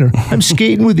fourth liner. I'm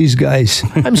skating with these guys.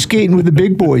 I'm skating with the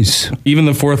big boys. Even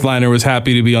the fourth liner was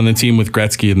happy to be on the team with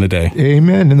Gretzky in the day.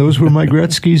 Amen. And those were my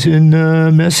Gretzkys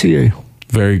and Messier.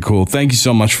 Very cool. Thank you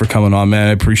so much for coming on, man.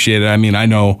 I appreciate it. I mean, I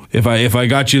know if I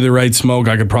got you the right smoke,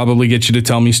 I could probably get you to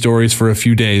tell me stories for a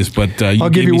few days, but I'll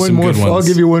give you one more. I'll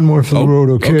give you one more for the road,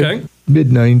 okay?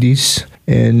 Mid-90s,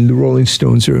 and the Rolling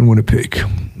Stones are in Winnipeg.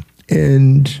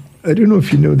 And I don't know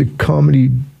if you know the comedy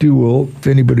duo, if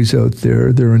anybody's out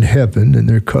there, they're in heaven, and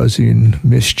they're causing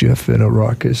mischief and a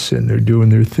ruckus, and they're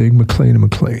doing their thing, McLean and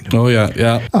McLean. Oh, yeah,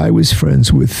 yeah. I was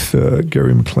friends with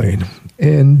Gary McLean,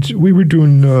 and we were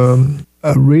doing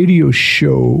a radio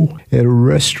show at a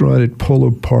restaurant at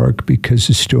Polo Park because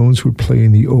the Stones were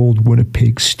playing the old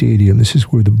Winnipeg Stadium. This is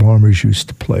where the Bombers used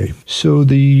to play. So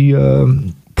the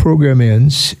program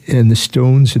ends, and the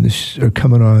Stones are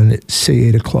coming on at, say,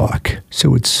 8 o'clock.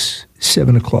 So it's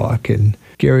 7 o'clock, and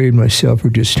Gary and myself are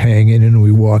just hanging, and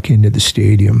we walk into the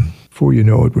stadium. Before you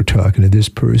know it, we're talking to this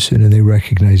person, and they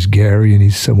recognize Gary, and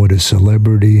he's somewhat a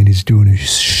celebrity, and he's doing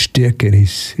his shtick, and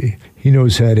he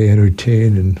knows how to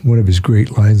entertain. And one of his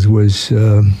great lines was,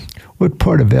 what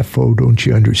part of FO don't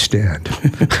you understand?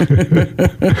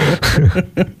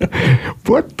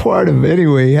 What part of,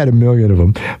 anyway, he had a million of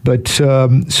them. But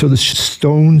so the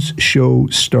Stones show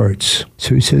starts.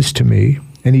 So he says to me,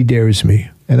 and he dares me,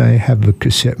 and I have a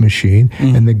cassette machine,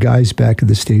 and the guy's back at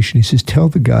the station. He says, tell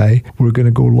the guy we're going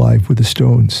to go live with the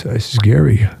Stones. I says,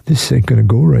 Gary, this ain't going to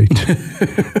go right.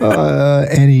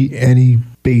 And he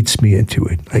baits me into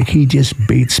it. Like, he just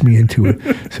baits me into it.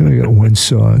 So I got one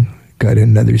song, got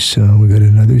another song, we got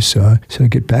another song. So I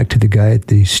get back to the guy at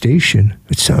the station.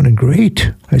 It's sounding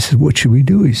great. I said, what should we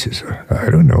do? He says, I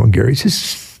don't know. And Gary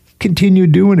says, continue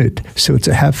doing it. So it's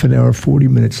a half an hour, 40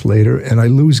 minutes later, and I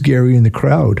lose Gary in the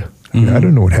crowd. I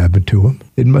don't know what happened to him.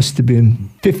 It must have been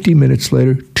 50 minutes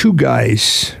later, two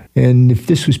guys. And if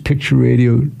this was picture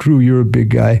radio, Drew, you're a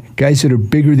big guy. Guys that are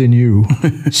bigger than you,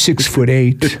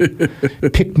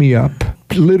 6'8", pick me up,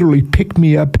 literally pick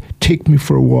me up, take me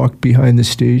for a walk behind the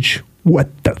stage. What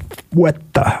the?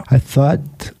 I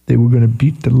thought they were going to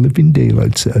beat the living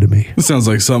daylights out of me. It sounds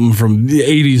like something from the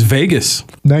 80s Vegas.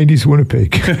 90s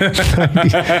Winnipeg.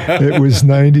 It was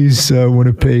 90s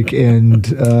Winnipeg,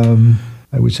 and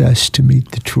I was asked to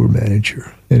meet the tour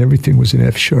manager, and everything was in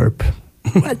F sharp.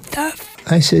 What the?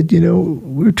 I said,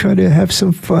 we're trying to have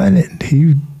some fun, and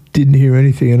he didn't hear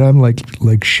anything, and I'm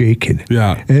like shaking.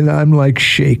 Yeah. And I'm like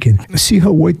shaking. See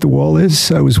how white the wall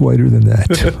is? I was whiter than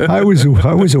that. I was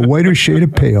a whiter shade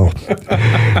of pale.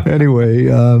 Anyway,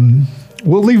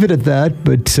 we'll leave it at that,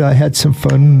 but I had some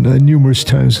fun numerous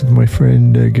times with my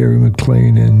friend Gary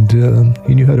McLean, and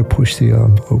he knew how to push the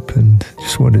envelope, and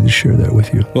just wanted to share that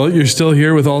with you. Well, you're still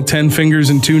here with all 10 fingers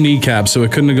and 2 kneecaps, so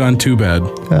it couldn't have gone too bad.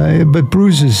 But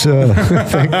bruises,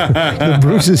 the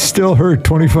bruises still hurt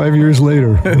 25 years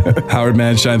later. Howard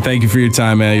Mandshein, thank you for your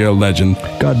time, man. You're a legend.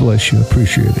 God bless you.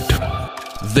 Appreciate it.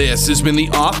 This has been the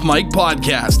Off Mic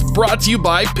Podcast, brought to you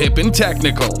by Pippin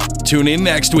Technical. Tune in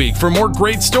next week for more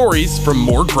great stories from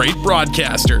more great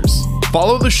broadcasters.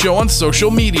 Follow the show on social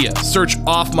media. Search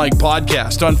Off Mic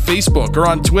Podcast on Facebook or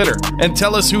on Twitter, and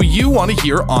tell us who you want to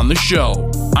hear on the show.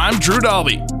 I'm Drew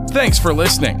Dalby. Thanks for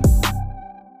listening.